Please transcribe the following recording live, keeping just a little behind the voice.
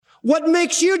What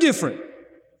makes you different?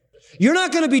 You're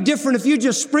not going to be different if you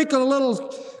just sprinkle a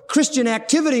little Christian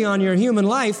activity on your human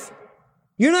life.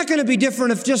 You're not going to be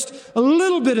different if just a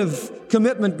little bit of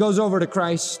commitment goes over to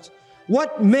Christ.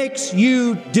 What makes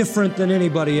you different than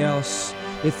anybody else?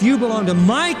 If you belong to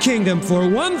my kingdom, for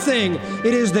one thing,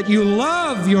 it is that you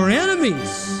love your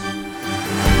enemies.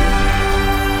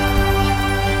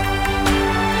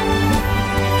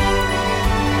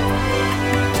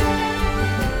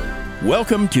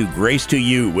 Welcome to Grace to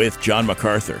You with John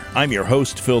MacArthur. I'm your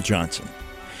host, Phil Johnson.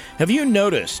 Have you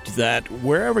noticed that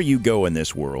wherever you go in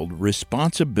this world,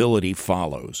 responsibility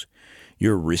follows?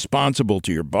 You're responsible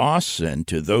to your boss and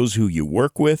to those who you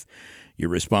work with.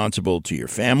 You're responsible to your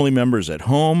family members at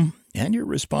home, and you're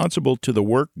responsible to the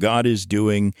work God is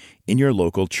doing in your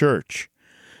local church.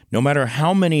 No matter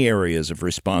how many areas of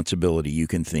responsibility you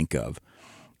can think of,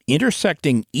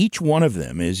 intersecting each one of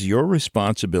them is your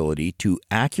responsibility to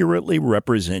accurately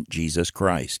represent Jesus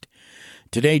Christ.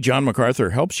 Today, John MacArthur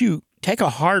helps you take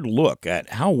a hard look at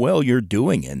how well you're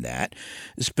doing in that,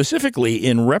 specifically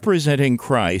in representing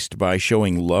Christ by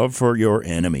showing love for your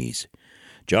enemies.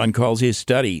 John calls his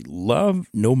study, Love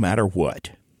No Matter What.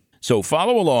 So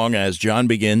follow along as John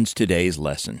begins today's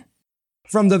lesson.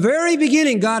 From the very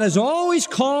beginning, God has always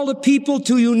called a people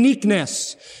to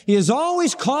uniqueness. He has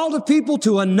always called a people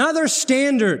to another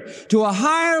standard, to a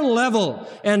higher level.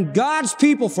 And God's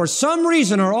people, for some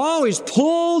reason, are always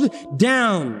pulled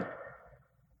down.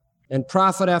 And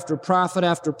prophet after prophet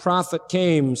after prophet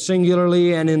came,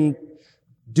 singularly and in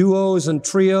duos and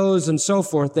trios and so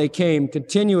forth. They came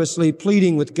continuously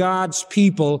pleading with God's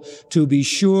people to be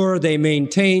sure they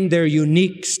maintained their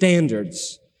unique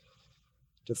standards.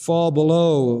 To fall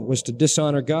below was to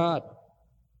dishonor God.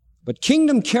 But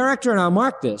kingdom character, and I'll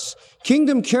mark this,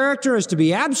 kingdom character is to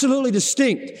be absolutely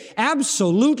distinct,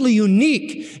 absolutely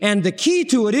unique. And the key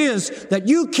to it is that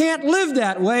you can't live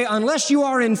that way unless you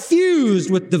are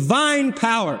infused with divine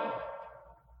power.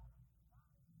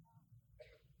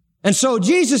 And so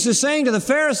Jesus is saying to the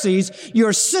Pharisees,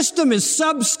 your system is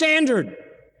substandard.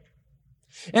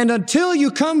 And until you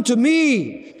come to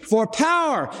me for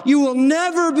power, you will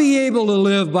never be able to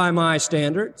live by my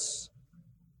standards.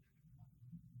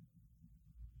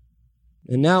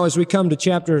 And now as we come to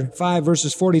chapter 5,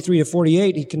 verses 43 to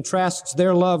 48, he contrasts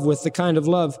their love with the kind of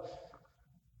love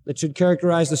that should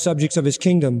characterize the subjects of his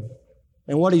kingdom.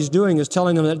 And what he's doing is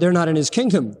telling them that they're not in his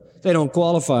kingdom. They don't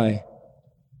qualify.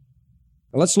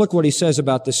 Now let's look what he says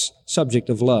about this subject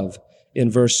of love in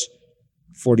verse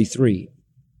 43.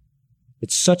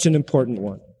 It's such an important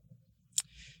one.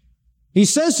 He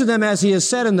says to them, as he has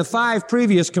said in the 5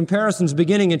 previous comparisons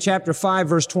beginning in chapter 5,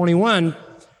 verse 21,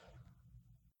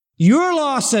 your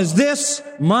law says this,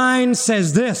 mine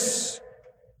says this.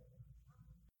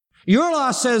 Your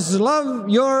law says love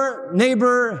your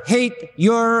neighbor, hate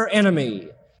your enemy.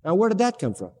 Now, where did that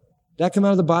come from? Did that come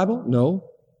out of the Bible? No.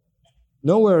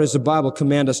 Nowhere does the Bible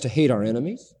command us to hate our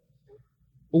enemies.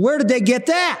 Well, where did they get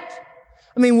that?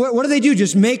 I mean, what do they do?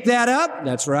 Just make that up?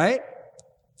 That's right.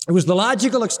 It was the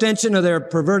logical extension of their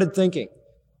perverted thinking.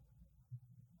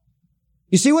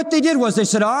 You see, what they did was they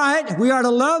said, all right, we are to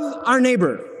love our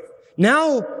neighbor.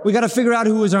 Now we got to figure out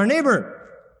who is our neighbor.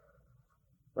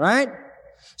 Right?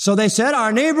 So they said,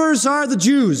 our neighbors are the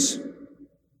Jews,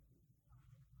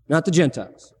 not the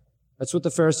Gentiles. That's what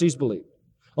the Pharisees believed.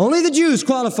 Only the Jews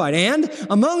qualified. And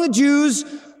among the Jews,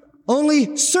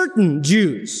 only certain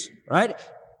Jews. Right?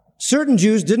 Certain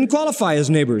Jews didn't qualify as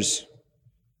neighbors.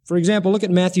 For example, look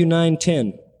at Matthew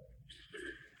 9:10.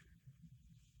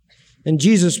 And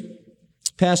Jesus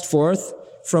passed forth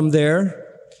from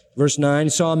there, verse 9, he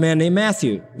saw a man named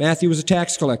Matthew. Matthew was a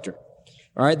tax collector.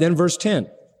 All right, then verse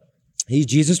 10. He's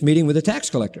Jesus meeting with a tax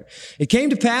collector. It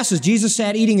came to pass as Jesus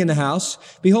sat eating in the house,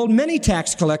 behold, many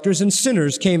tax collectors and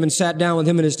sinners came and sat down with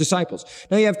him and his disciples.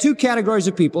 Now you have 2 categories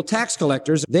of people. Tax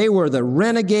collectors, they were the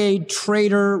renegade,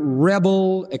 traitor,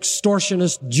 rebel,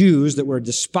 extortionist Jews that were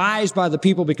despised by the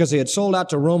people because they had sold out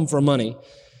to Rome for money.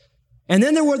 And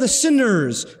then there were the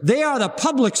sinners. They are the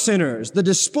public sinners, the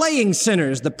displaying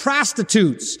sinners, the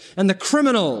prostitutes, and the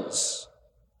criminals.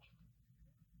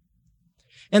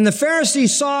 And the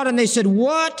Pharisees saw it and they said,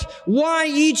 what? Why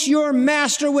eat your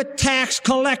master with tax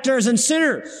collectors and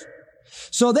sinners?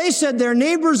 So they said their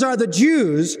neighbors are the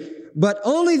Jews, but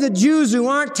only the Jews who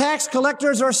aren't tax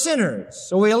collectors are sinners.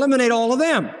 So we eliminate all of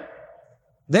them.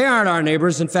 They aren't our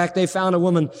neighbors. In fact, they found a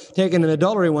woman taken in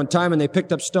adultery one time and they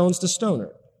picked up stones to stone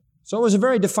her. So it was a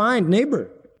very defined neighbor.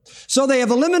 So they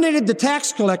have eliminated the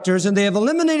tax collectors and they have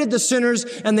eliminated the sinners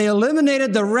and they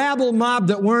eliminated the rabble mob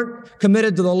that weren't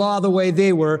committed to the law the way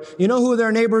they were. You know who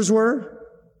their neighbors were?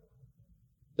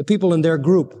 The people in their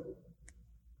group.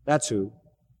 That's who.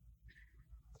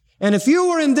 And if you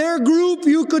were in their group,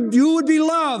 you would be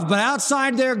loved, but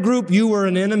outside their group, you were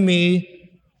an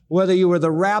enemy, whether you were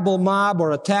the rabble mob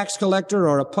or a tax collector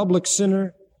or a public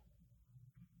sinner.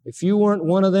 If you weren't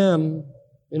one of them,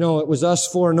 it was us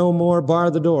four, no more, bar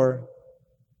the door.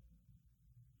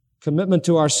 Commitment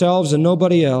to ourselves and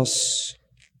nobody else.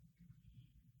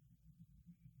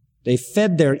 They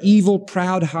fed their evil,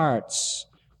 proud hearts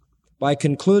by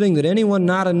concluding that anyone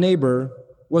not a neighbor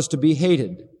was to be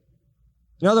hated.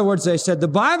 In other words, they said, the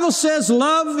Bible says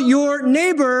love your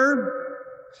neighbor.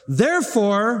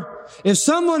 Therefore,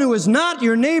 someone who is not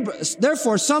your neighbor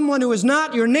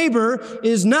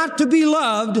is not to be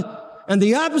loved, and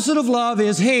the opposite of love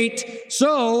is hate.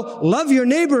 So, love your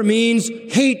neighbor means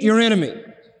hate your enemy.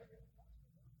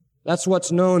 That's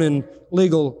what's known in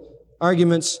legal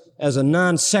arguments as a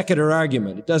non sequitur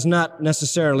argument. It does not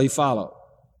necessarily follow.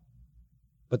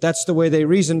 But that's the way they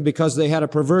reasoned because they had a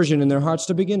perversion in their hearts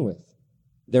to begin with.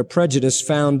 Their prejudice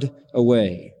found a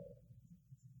way.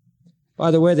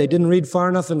 By the way, they didn't read far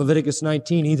enough in Leviticus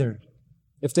 19 either.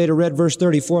 If they'd have read verse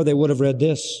 34, they would have read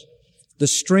this. The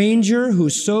stranger who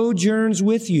sojourns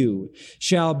with you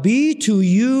shall be to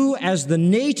you as the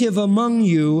native among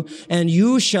you, and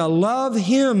you shall love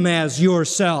him as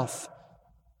yourself.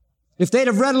 If they'd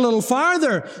have read a little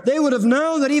farther, they would have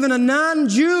known that even a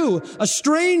non-Jew, a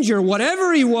stranger,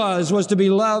 whatever he was to be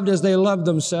loved as they loved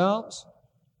themselves.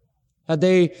 Had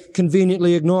they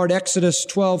conveniently ignored Exodus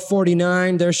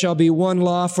 12:49, there shall be one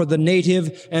law for the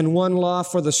native and one law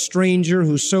for the stranger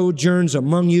who sojourns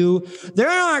among you. There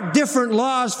are different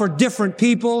laws for different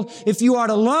people. If you are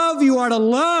to love, you are to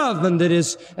love, and it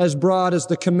is as broad as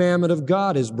the commandment of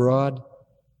God is broad.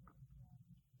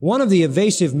 One of the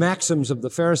evasive maxims of the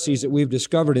Pharisees that we've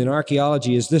discovered in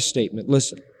archaeology is this statement.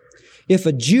 Listen, this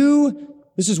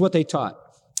is what they taught.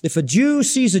 If a Jew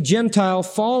sees a Gentile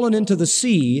fallen into the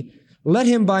sea, let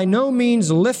him by no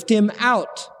means lift him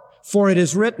out, for it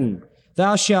is written,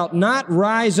 thou shalt not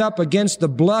rise up against the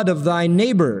blood of thy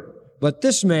neighbor, but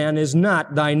this man is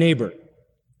not thy neighbor.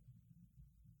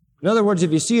 In other words,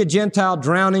 if you see a Gentile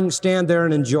drowning, stand there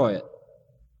and enjoy it.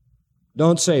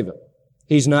 Don't save him.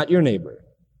 He's not your neighbor.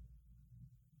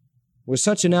 With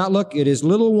such an outlook, it is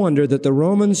little wonder that the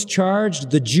Romans charged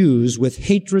the Jews with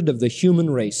hatred of the human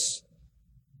race.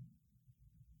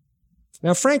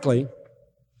 Now, frankly,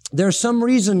 there's some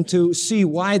reason to see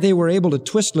why they were able to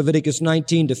twist Leviticus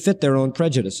 19 to fit their own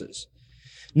prejudices.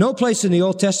 No place in the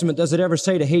Old Testament does it ever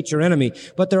say to hate your enemy,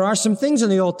 but there are some things in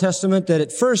the Old Testament that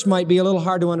at first might be a little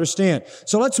hard to understand.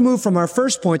 So let's move from our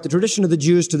first point, the tradition of the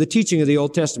Jews, to the teaching of the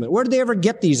Old Testament. Where did they ever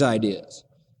get these ideas?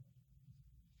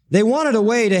 They wanted a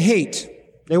way to hate.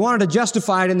 They wanted to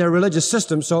justify it in their religious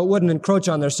system so it wouldn't encroach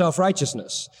on their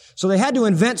self-righteousness. So they had to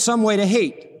invent some way to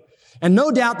hate. And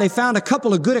no doubt they found a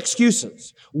couple of good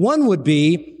excuses. One would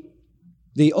be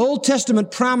the Old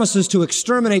Testament promises to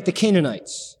exterminate the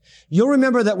Canaanites. You'll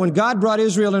remember that when God brought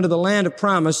Israel into the land of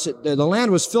promise, the land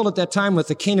was filled at that time with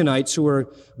the Canaanites, who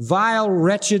were vile,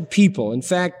 wretched people. In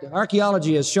fact,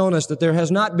 archaeology has shown us that there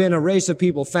has not been a race of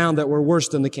people found that were worse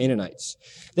than the Canaanites.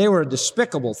 They were a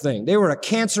despicable thing. They were a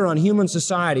cancer on human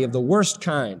society of the worst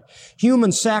kind.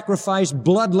 Human sacrifice,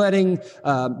 bloodletting,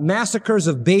 massacres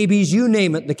of babies, you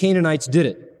name it, the Canaanites did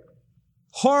it.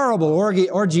 Horrible,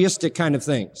 orgiastic kind of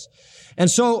things.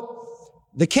 And so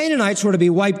the Canaanites were to be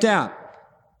wiped out.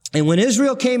 And when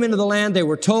Israel came into the land, they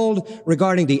were told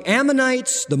regarding the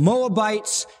Ammonites, the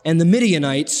Moabites, and the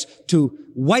Midianites to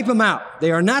wipe them out.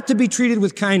 They are not to be treated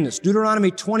with kindness.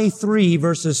 Deuteronomy 23,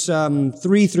 verses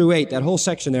 3 through 8, that whole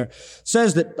section there,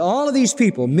 says that all of these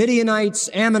people, Midianites,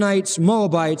 Ammonites,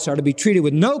 Moabites, are to be treated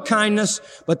with no kindness,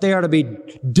 but they are to be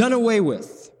done away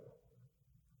with.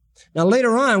 Now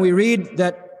later on, we read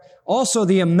that also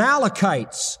the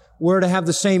Amalekites were to have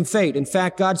the same fate. In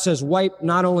fact, God says, wipe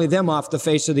not only them off the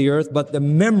face of the earth, but the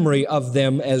memory of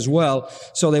them as well,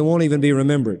 so they won't even be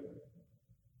remembered.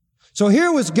 So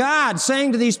here was God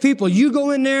saying to these people, you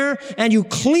go in there and you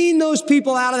clean those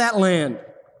people out of that land.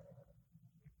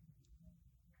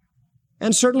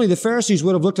 And certainly the Pharisees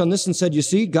would have looked on this and said, you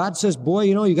see, God says, boy,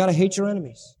 you got to hate your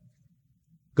enemies.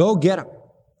 Go get them.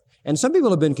 And some people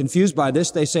have been confused by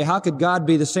this. They say, how could God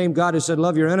be the same God who said,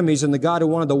 love your enemies, and the God who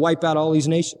wanted to wipe out all these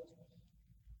nations?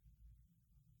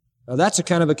 Now, that's a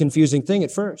kind of a confusing thing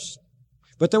at first.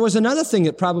 But there was another thing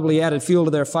that probably added fuel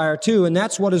to their fire too, and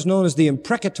that's what is known as the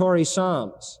imprecatory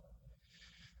Psalms.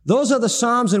 Those are the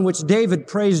Psalms in which David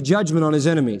prays judgment on his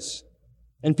enemies.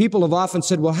 And people have often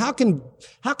said, well, how can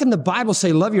the Bible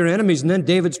say love your enemies? And then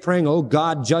David's praying, oh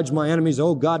God, judge my enemies.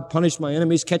 Oh God, punish my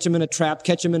enemies. Catch them in a trap.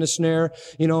 Catch them in a snare,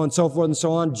 and so forth and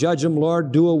so on. Judge them,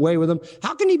 Lord. Do away with them.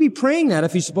 How can he be praying that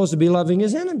if he's supposed to be loving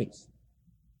his enemies?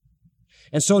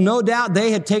 And so no doubt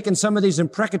they had taken some of these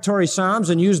imprecatory Psalms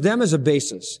and used them as a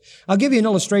basis. I'll give you an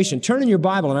illustration. Turn in your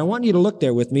Bible, and I want you to look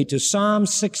there with me to Psalm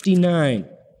 69,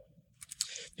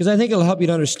 because I think it'll help you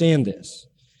to understand this.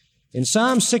 In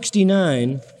Psalm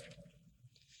 69,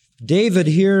 David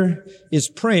here is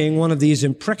praying one of these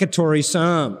imprecatory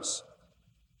psalms.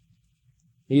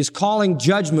 He is calling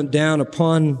judgment down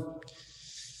upon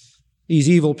these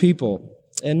evil people.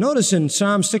 And notice in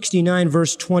Psalm 69,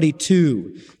 verse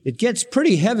 22, it gets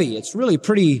pretty heavy. It's really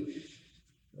pretty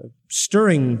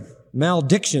stirring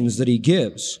maledictions that he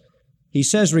gives. He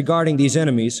says regarding these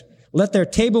enemies, let their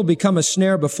table become a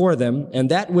snare before them,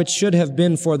 and that which should have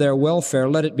been for their welfare,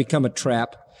 let it become a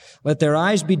trap. Let their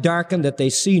eyes be darkened that they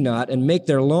see not, and make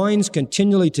their loins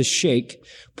continually to shake.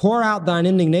 Pour out thine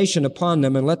indignation upon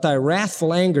them, and let thy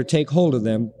wrathful anger take hold of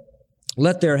them.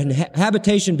 Let their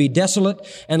habitation be desolate,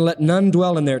 and let none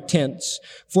dwell in their tents.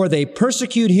 For they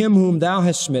persecute him whom thou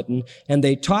hast smitten, and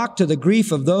they talk to the grief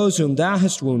of those whom thou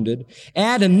hast wounded.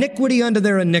 Add iniquity unto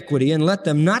their iniquity, and let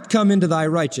them not come into thy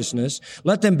righteousness.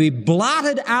 Let them be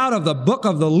blotted out of the book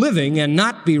of the living, and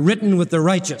not be written with the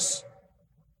righteous.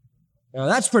 Now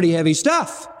that's pretty heavy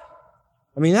stuff.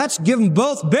 I mean, that's give them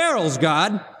both barrels,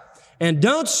 God, and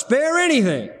don't spare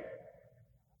anything.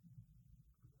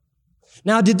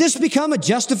 Now, did this become a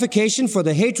justification for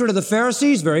the hatred of the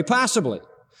Pharisees? Very possibly.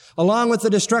 Along with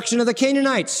the destruction of the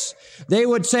Canaanites. They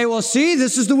would say, well, see,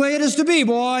 this is the way it is to be.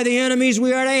 Boy, the enemies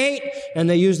we are to hate. And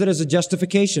they used it as a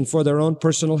justification for their own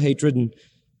personal hatred and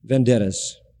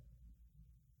vendettas.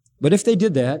 But if they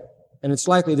did that, and it's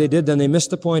likely they did, then they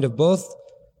missed the point of both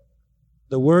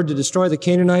the word to destroy the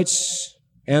Canaanites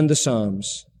and the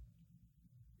Psalms.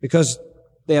 Because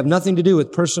they have nothing to do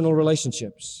with personal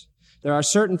relationships. There are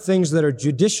certain things that are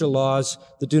judicial laws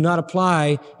that do not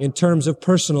apply in terms of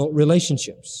personal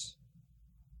relationships.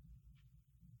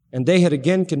 And they had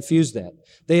again confused that.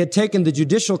 They had taken the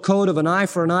judicial code of an eye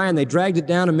for an eye and they dragged it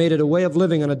down and made it a way of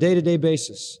living on a day-to-day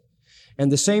basis.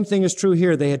 And the same thing is true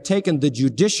here. They had taken the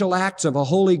judicial acts of a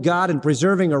holy God in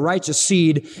preserving a righteous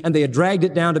seed and they had dragged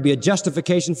it down to be a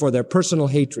justification for their personal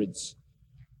hatreds.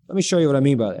 Let me show you what I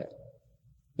mean by that.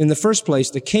 In the first place,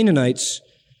 the Canaanites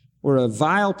were a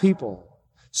vile people.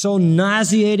 So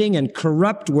nauseating and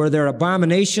corrupt were their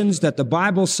abominations that the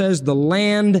Bible says the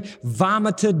land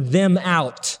vomited them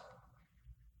out.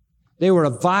 They were a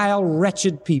vile,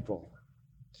 wretched people.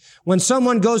 When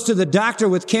someone goes to the doctor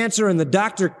with cancer and the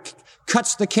doctor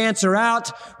cuts the cancer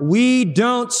out, we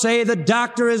don't say the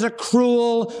doctor is a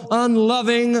cruel,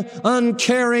 unloving,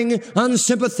 uncaring,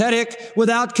 unsympathetic,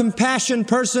 without compassion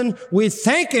person. We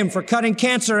thank him for cutting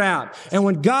cancer out. And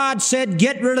when God said,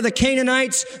 get rid of the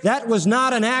Canaanites, that was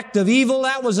not an act of evil.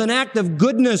 That was an act of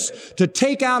goodness to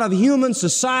take out of human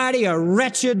society a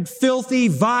wretched, filthy,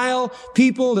 vile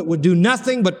people that would do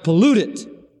nothing but pollute it.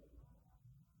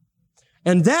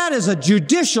 And that is a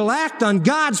judicial act on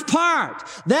God's part.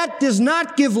 That does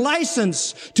not give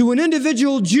license to an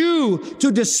individual Jew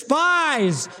to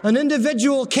despise an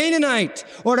individual Canaanite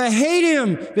or to hate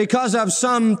him because of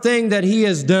something that he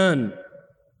has done.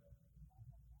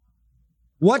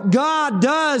 What God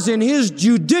does in His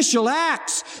judicial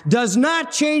acts does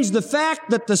not change the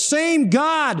fact that the same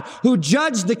God who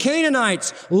judged the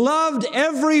Canaanites loved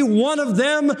every one of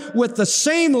them with the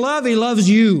same love He loves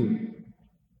you.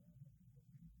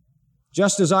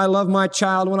 Just as I love my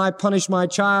child, when I punish my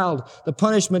child, the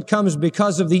punishment comes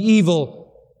because of the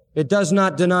evil. It does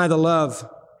not deny the love.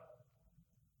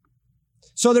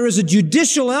 So there is a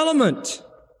judicial element.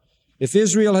 If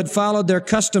Israel had followed their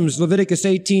customs, Leviticus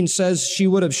 18 says she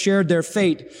would have shared their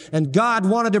fate. And God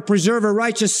wanted to preserve a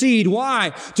righteous seed. Why?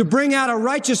 To bring out a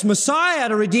righteous Messiah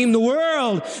to redeem the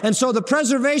world. And so the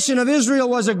preservation of Israel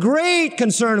was a great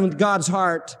concern with God's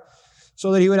heart,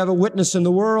 so that He would have a witness in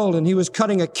the world, and He was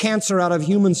cutting a cancer out of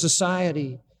human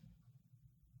society.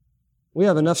 We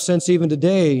have enough sense even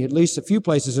today, at least a few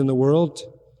places in the world,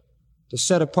 to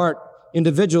set apart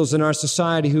individuals in our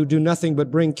society who do nothing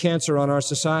but bring cancer on our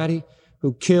society,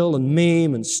 who kill and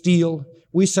maim and steal.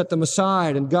 We set them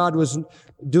aside, and God was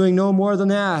doing no more than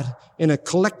that in a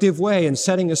collective way and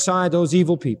setting aside those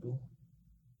evil people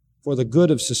for the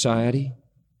good of society.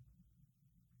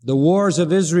 The wars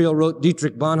of Israel, wrote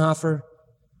Dietrich Bonhoeffer,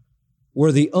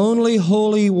 were the only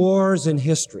holy wars in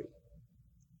history.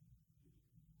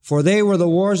 For they were the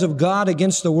wars of God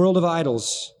against the world of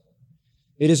idols.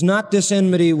 It is not this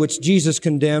enmity which Jesus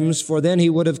condemns, for then he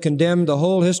would have condemned the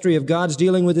whole history of God's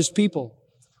dealing with his people.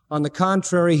 On the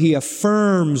contrary, he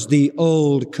affirms the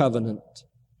old covenant.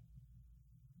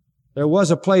 There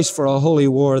was a place for a holy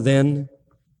war then.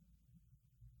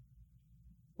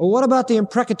 Well, what about the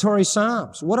imprecatory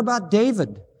Psalms? What about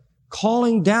David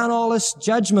calling down all this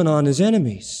judgment on his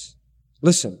enemies?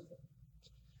 Listen,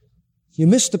 you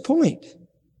missed the point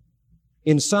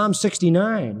in Psalm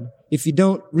 69 if you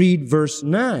don't read verse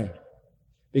 9,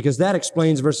 because that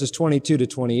explains verses 22 to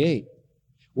 28.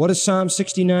 What does Psalm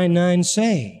 69:9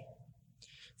 say?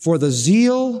 For the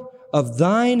zeal of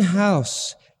thine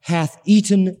house hath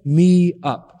eaten me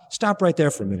up. Stop right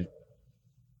there for a minute.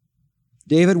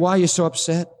 David, why are you so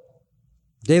upset?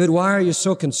 David, why are you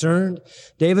so concerned?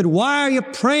 David, why are you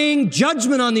praying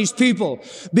judgment on these people?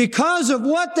 Because of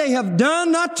what they have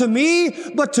done, not to me,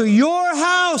 but to your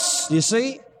house. You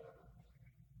see?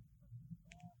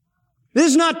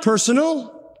 This is not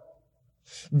personal.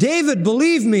 David,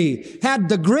 believe me, had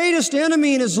the greatest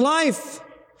enemy in his life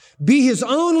be his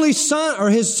only son, or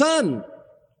his son,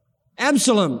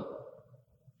 Absalom.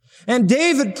 And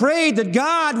David prayed that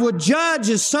God would judge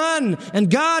his son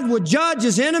and God would judge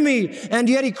his enemy. And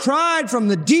yet he cried from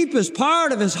the deepest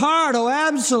part of his heart, "Oh,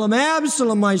 Absalom,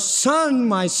 Absalom, my son,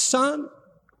 my son."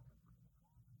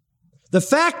 The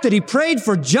fact that he prayed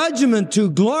for judgment to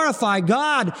glorify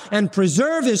God and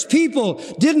preserve his people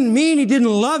didn't mean he didn't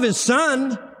love his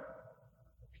son.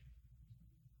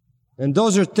 And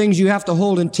those are things you have to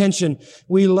hold in tension.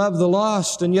 We love the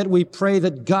lost, and yet we pray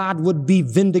that God would be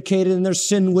vindicated and their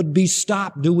sin would be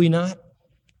stopped, do we not?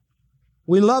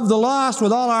 We love the lost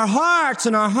with all our hearts,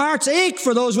 and our hearts ache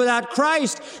for those without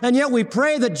Christ, and yet we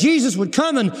pray that Jesus would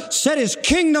come and set his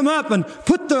kingdom up and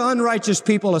put the unrighteous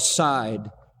people aside.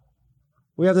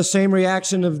 We have the same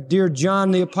reaction of dear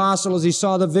John the Apostle as he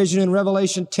saw the vision in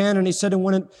Revelation 10, and he said, and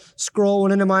when a scroll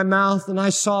went into my mouth and I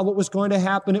saw what was going to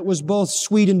happen, it was both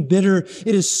sweet and bitter.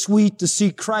 It is sweet to see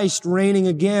Christ reigning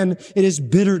again. It is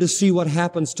bitter to see what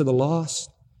happens to the lost.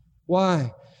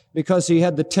 Why? Because he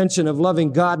had the tension of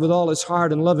loving God with all his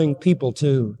heart and loving people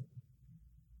too.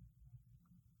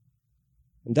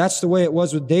 And that's the way it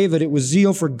was with David. It was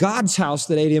zeal for God's house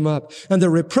that ate him up. And the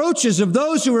reproaches of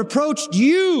those who reproached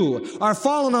you are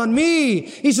fallen on me.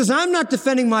 He says, I'm not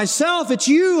defending myself. It's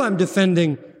you I'm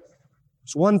defending.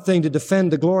 It's one thing to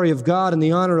defend the glory of God and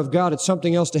the honor of God. It's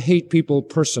something else to hate people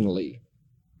personally.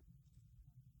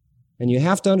 And you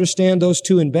have to understand those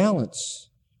two in balance.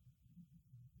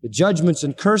 The judgments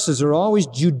and curses are always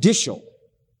judicial,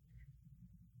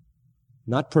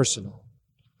 not personal.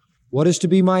 What is to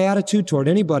be my attitude toward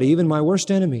anybody, even my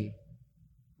worst enemy?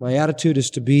 My attitude is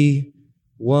to be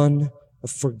one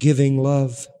of forgiving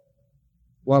love,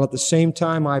 while at the same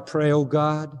time I pray, oh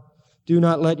God, do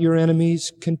not let your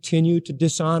enemies continue to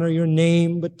dishonor your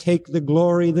name, but take the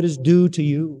glory that is due to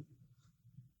you.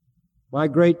 My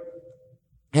great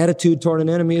attitude toward an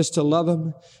enemy is to love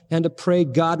him and to pray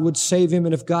God would save him.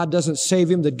 And if God doesn't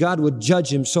save him, that God would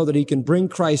judge him so that he can bring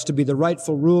Christ to be the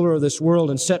rightful ruler of this world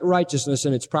and set righteousness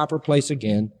in its proper place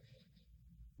again.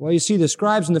 Well, you see, the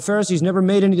scribes and the Pharisees never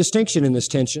made any distinction in this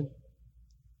tension.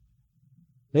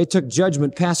 They took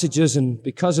judgment passages, and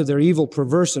because of their evil,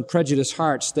 perverse, and prejudiced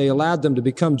hearts, they allowed them to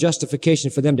become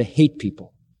justification for them to hate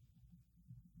people.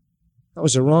 That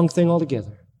was the wrong thing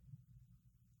altogether.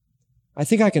 I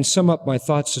think I can sum up my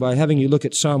thoughts by having you look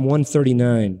at Psalm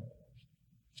 139.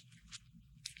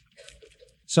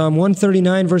 Psalm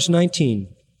 139, verse 19.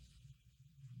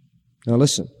 Now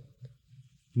listen.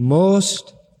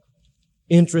 Most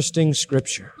interesting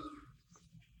scripture.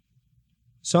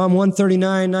 Psalm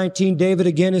 139, 19, David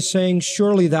again is saying,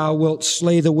 surely thou wilt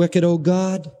slay the wicked, O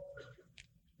God.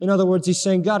 In other words, he's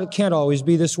saying, God, it can't always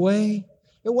be this way.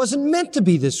 It wasn't meant to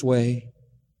be this way.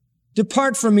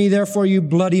 Depart from me, therefore, you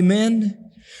bloody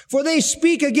men, for they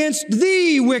speak against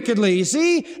thee wickedly.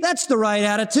 See, that's the right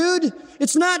attitude.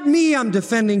 It's not me I'm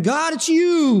defending, God, it's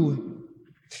you.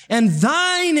 And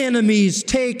thine enemies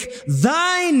take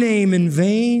thy name in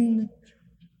vain.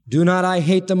 Do not I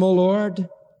hate them, O Lord,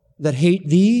 that hate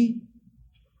thee?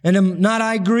 And am not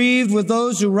I grieved with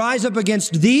those who rise up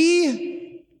against thee?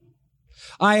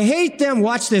 I hate them,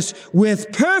 watch this,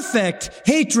 with perfect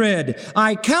hatred.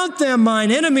 I count them mine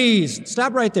enemies.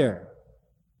 Stop right there.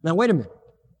 Now, wait a minute.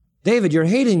 David, you're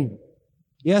hating.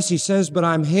 Yes, he says, but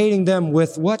I'm hating them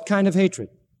with what kind of hatred?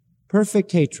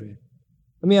 Perfect hatred.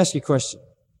 Let me ask you a question.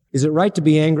 Is it right to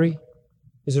be angry?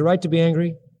 Is it right to be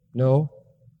angry? No.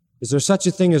 Is there such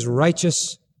a thing as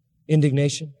righteous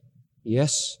indignation?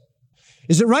 Yes.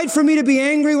 Is it right for me to be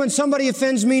angry when somebody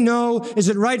offends me? No. Is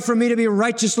it right for me to be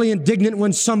righteously indignant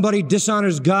when somebody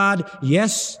dishonors God?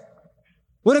 Yes.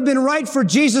 Would have been right for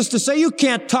Jesus to say, you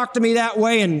can't talk to me that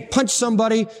way and punch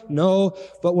somebody. No,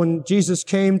 but when Jesus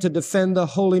came to defend the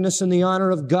holiness and the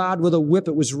honor of God with a whip,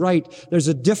 it was right. There's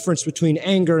a difference between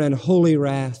anger and holy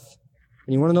wrath.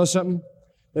 And you want to know something?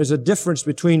 There's a difference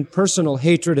between personal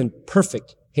hatred and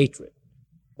perfect hatred.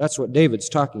 That's what David's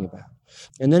talking about.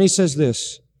 And then he says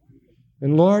this,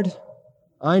 and Lord,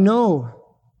 I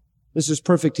know this is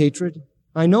perfect hatred.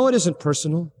 I know it isn't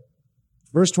personal.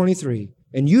 Verse 23,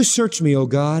 and you search me, O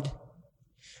God,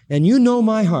 and you know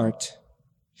my heart,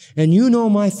 and you know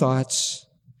my thoughts,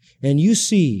 and you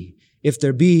see if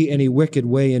there be any wicked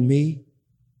way in me.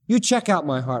 You check out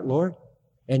my heart, Lord,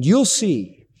 and you'll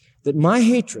see that my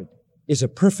hatred is a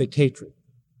perfect hatred.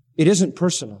 It isn't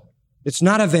personal. It's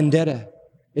not a vendetta.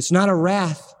 It's not a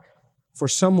wrath for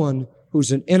someone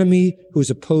who's an enemy, who's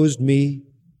opposed me.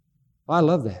 I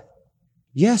love that.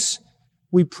 Yes,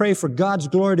 we pray for God's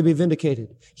glory to be vindicated.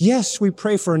 Yes, we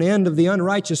pray for an end of the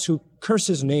unrighteous who curse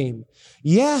His name.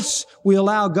 Yes, we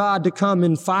allow God to come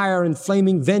in fire and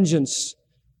flaming vengeance.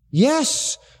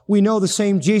 Yes, we know the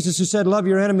same Jesus who said, love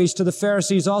your enemies to the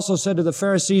Pharisees also said to the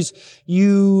Pharisees,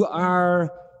 you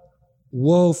are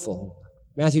woeful.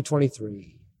 Matthew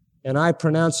 23. And I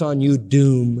pronounce on you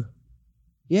doom.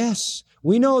 Yes,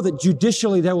 we know that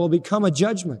judicially there will become a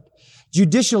judgment.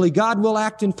 Judicially, God will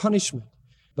act in punishment.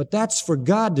 But that's for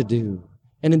God to do.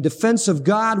 And in defense of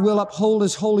God, we'll uphold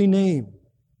His holy name.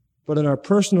 But in our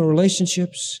personal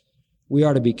relationships, we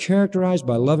are to be characterized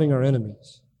by loving our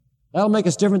enemies. That'll make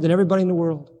us different than everybody in the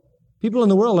world. People in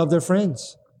the world love their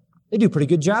friends. They do a pretty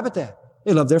good job at that.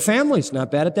 They love their families.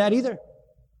 Not bad at that either.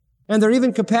 And they're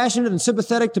even compassionate and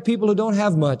sympathetic to people who don't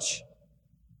have much.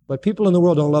 But people in the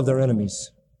world don't love their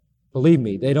enemies. Believe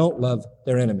me, they don't love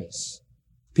their enemies.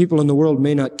 People in the world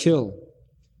may not kill,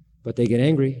 but they get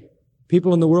angry.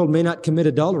 People in the world may not commit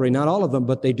adultery, not all of them,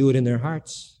 but they do it in their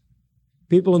hearts.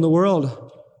 People in the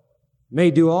world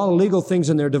may do all illegal things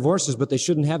in their divorces, but they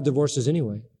shouldn't have divorces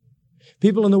anyway.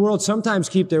 People in the world sometimes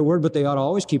keep their word, but they ought to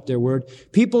always keep their word.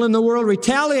 People in the world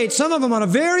retaliate, some of them on a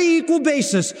very equal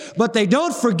basis, but they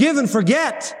don't forgive and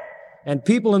forget. And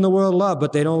people in the world love,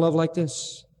 but they don't love like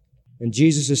this. And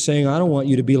Jesus is saying, I don't want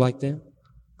you to be like them.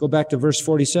 Go back to verse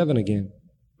 47 again.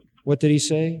 What did He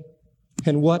say?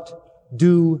 And what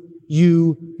do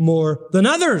you more than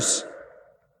others?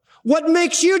 What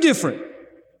makes you different?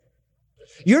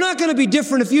 You're not going to be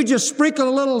different if you just sprinkle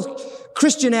a little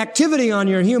Christian activity on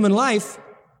your human life.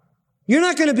 You're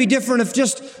not going to be different if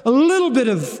just a little bit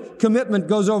of commitment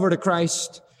goes over to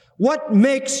Christ. What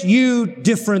makes you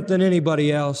different than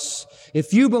anybody else?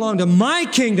 If you belong to my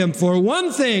kingdom, for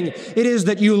one thing, it is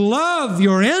that you love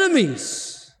your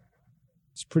enemies.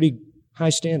 It's a pretty high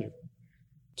standard.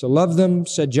 To love them,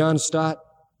 said John Stott,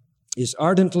 is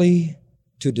ardently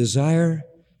to desire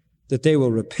that they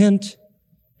will repent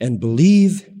and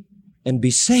believe and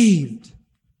be saved.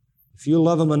 If you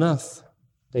love them enough,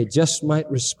 they just might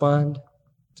respond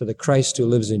to the Christ who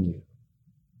lives in you,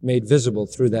 made visible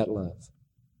through that love.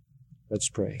 Let's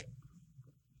pray.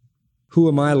 Who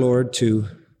am I, Lord, to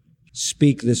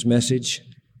speak this message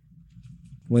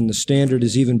when the standard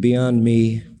is even beyond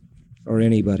me or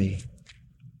anybody?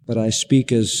 But I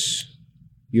speak as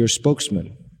your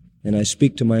spokesman, and I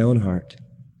speak to my own heart.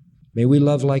 May we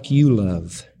love like you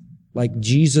love, like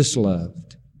Jesus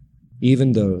loved,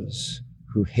 even those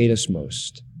who hate us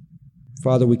most.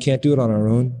 Father, we can't do it on our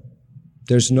own.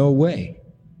 There's no way.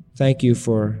 Thank you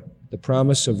for the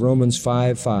promise of Romans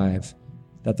 5:5,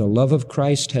 that the love of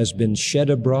Christ has been shed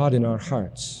abroad in our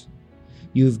hearts.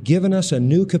 You've given us a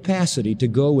new capacity to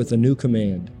go with a new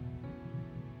command,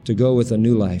 to go with a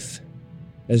new life.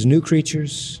 As new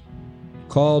creatures,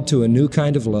 called to a new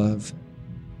kind of love,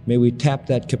 may we tap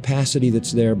that capacity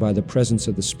that's there by the presence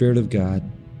of the Spirit of God.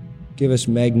 Give us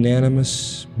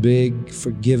magnanimous, big,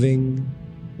 forgiving,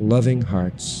 loving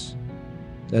hearts,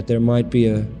 that there might be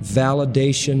a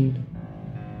validation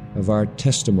of our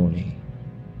testimony,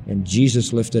 and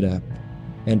Jesus lifted up,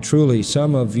 and truly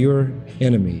some of your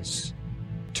enemies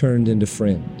turned into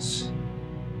friends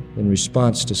in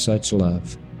response to such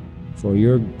love. For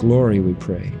your glory we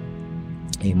pray.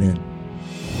 Amen.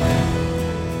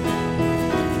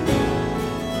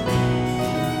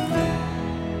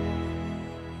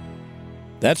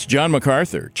 That's John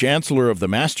MacArthur, Chancellor of the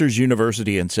Masters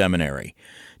University and Seminary.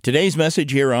 Today's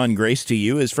message here on Grace to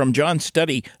You is from John's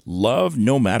study, Love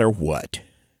No Matter What.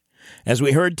 As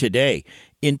we heard today,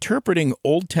 interpreting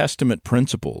Old Testament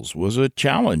principles was a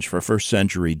challenge for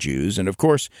first-century Jews, and of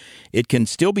course, it can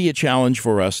still be a challenge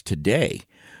for us today.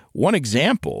 One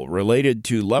example related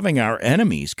to loving our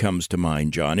enemies comes to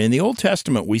mind, John. In the Old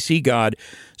Testament, we see God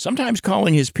sometimes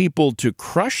calling his people to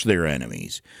crush their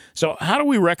enemies. So how do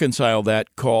we reconcile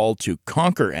that call to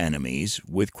conquer enemies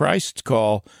with Christ's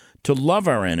call to love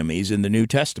our enemies in the New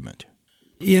Testament?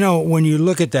 You know, when you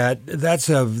look at that, that's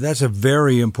a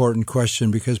very important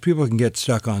question because people can get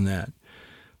stuck on that.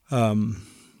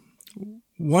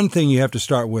 One thing you have to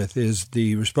start with is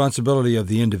the responsibility of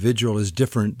the individual is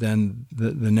different than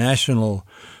the national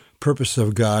purpose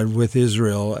of God with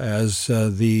Israel as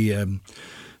the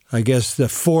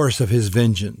force of his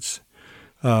vengeance.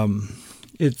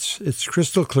 It's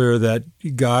crystal clear that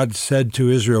God said to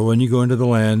Israel, when you go into the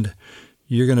land,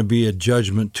 you're going to be a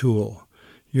judgment tool.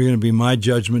 You're going to be my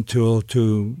judgment tool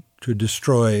to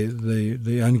destroy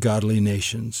the ungodly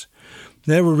nations.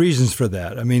 There were reasons for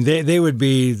that. I mean, they would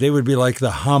be like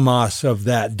the Hamas of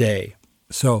that day.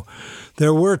 So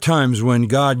there were times when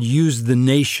God used the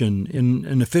nation in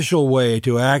an official way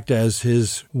to act as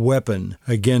his weapon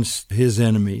against his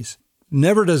enemies.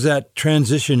 Never does that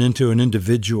transition into an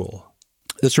individual.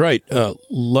 That's right.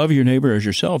 Love your neighbor as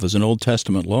yourself is an Old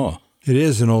Testament law. It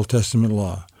is an Old Testament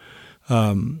law.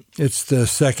 It's the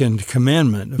second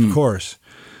commandment, of course.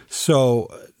 So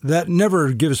that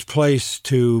never gives place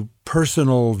to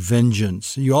personal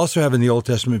vengeance. You also have in the Old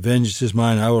Testament, vengeance is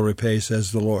mine, I will repay,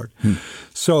 says the Lord.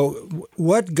 So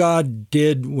what God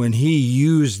did when he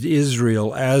used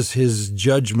Israel as his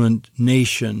judgment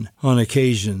nation on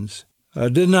occasions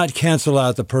did not cancel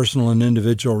out the personal and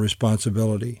individual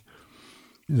responsibility.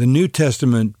 The New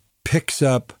Testament picks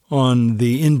up on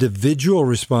the individual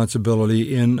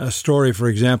responsibility in a story, for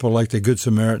example, like the Good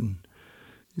Samaritan.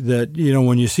 That, you know,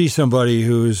 when you see somebody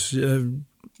who's,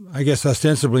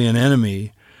 ostensibly an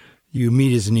enemy, you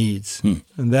meet his needs.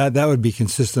 And that would be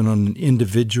consistent on an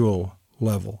individual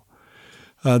level.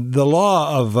 The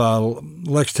law of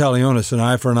lex talionis, an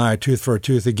eye for an eye, tooth for a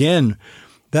tooth, again,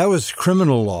 that was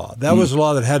criminal law. That was a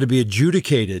law that had to be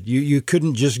adjudicated. You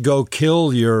couldn't just go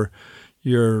kill your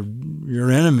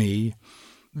enemy.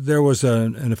 There was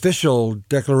an official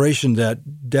declaration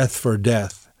that death for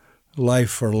death, life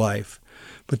for life.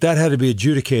 But that had to be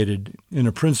adjudicated in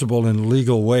a principled and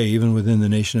legal way, even within the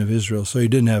nation of Israel. So you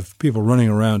didn't have people running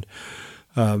around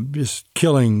just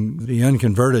killing the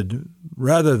unconverted.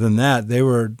 Rather than that, they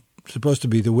were supposed to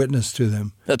be the witness to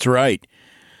them. That's right.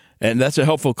 And that's a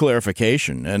helpful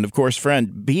clarification. And of course,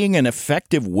 friend, being an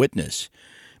effective witness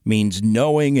means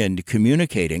knowing and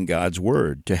communicating God's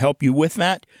Word. To help you with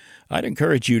that, I'd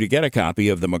encourage you to get a copy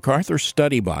of the MacArthur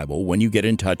Study Bible when you get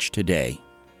in touch today.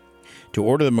 To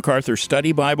order the MacArthur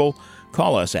Study Bible,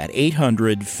 call us at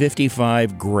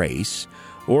 855-GRACE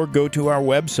or go to our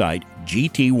website,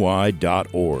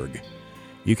 gty.org.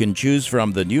 You can choose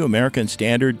from the New American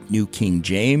Standard, New King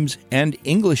James, and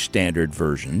English Standard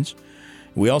versions.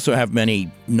 We also have many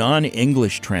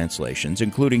non-English translations,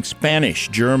 including Spanish,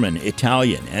 German,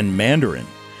 Italian, and Mandarin.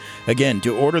 Again,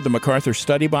 to order the MacArthur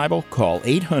Study Bible, call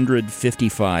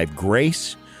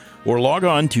 855-GRACE or log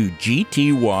on to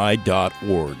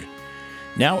gty.org.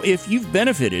 Now, if you've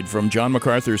benefited from John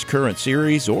MacArthur's current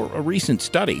series or a recent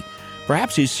study,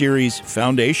 perhaps his series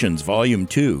Foundations Volume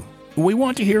 2, we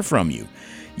want to hear from you.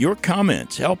 Your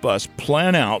comments help us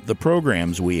plan out the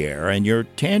programs we air, and your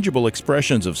tangible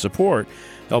expressions of support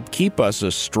help keep us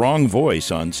a strong voice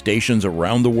on stations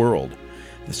around the world.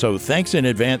 So thanks in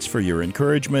advance for your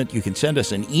encouragement. You can send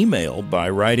us an email by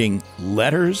writing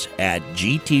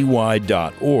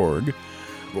letters@gty.org,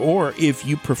 or if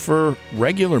you prefer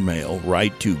regular mail,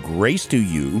 write to Grace to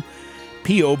You,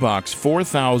 P.O. Box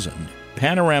 4000,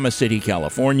 Panorama City,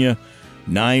 California,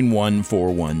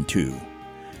 91412.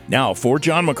 Now, for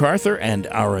John MacArthur and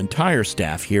our entire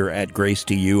staff here at Grace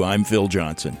to You, I'm Phil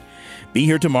Johnson. Be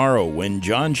here tomorrow when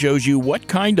John shows you what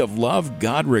kind of love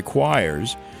God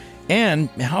requires and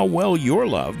how well your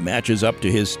love matches up to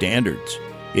his standards.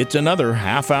 It's another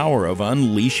half hour of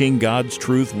unleashing God's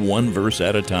truth one verse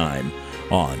at a time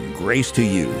on Grace to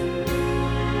You.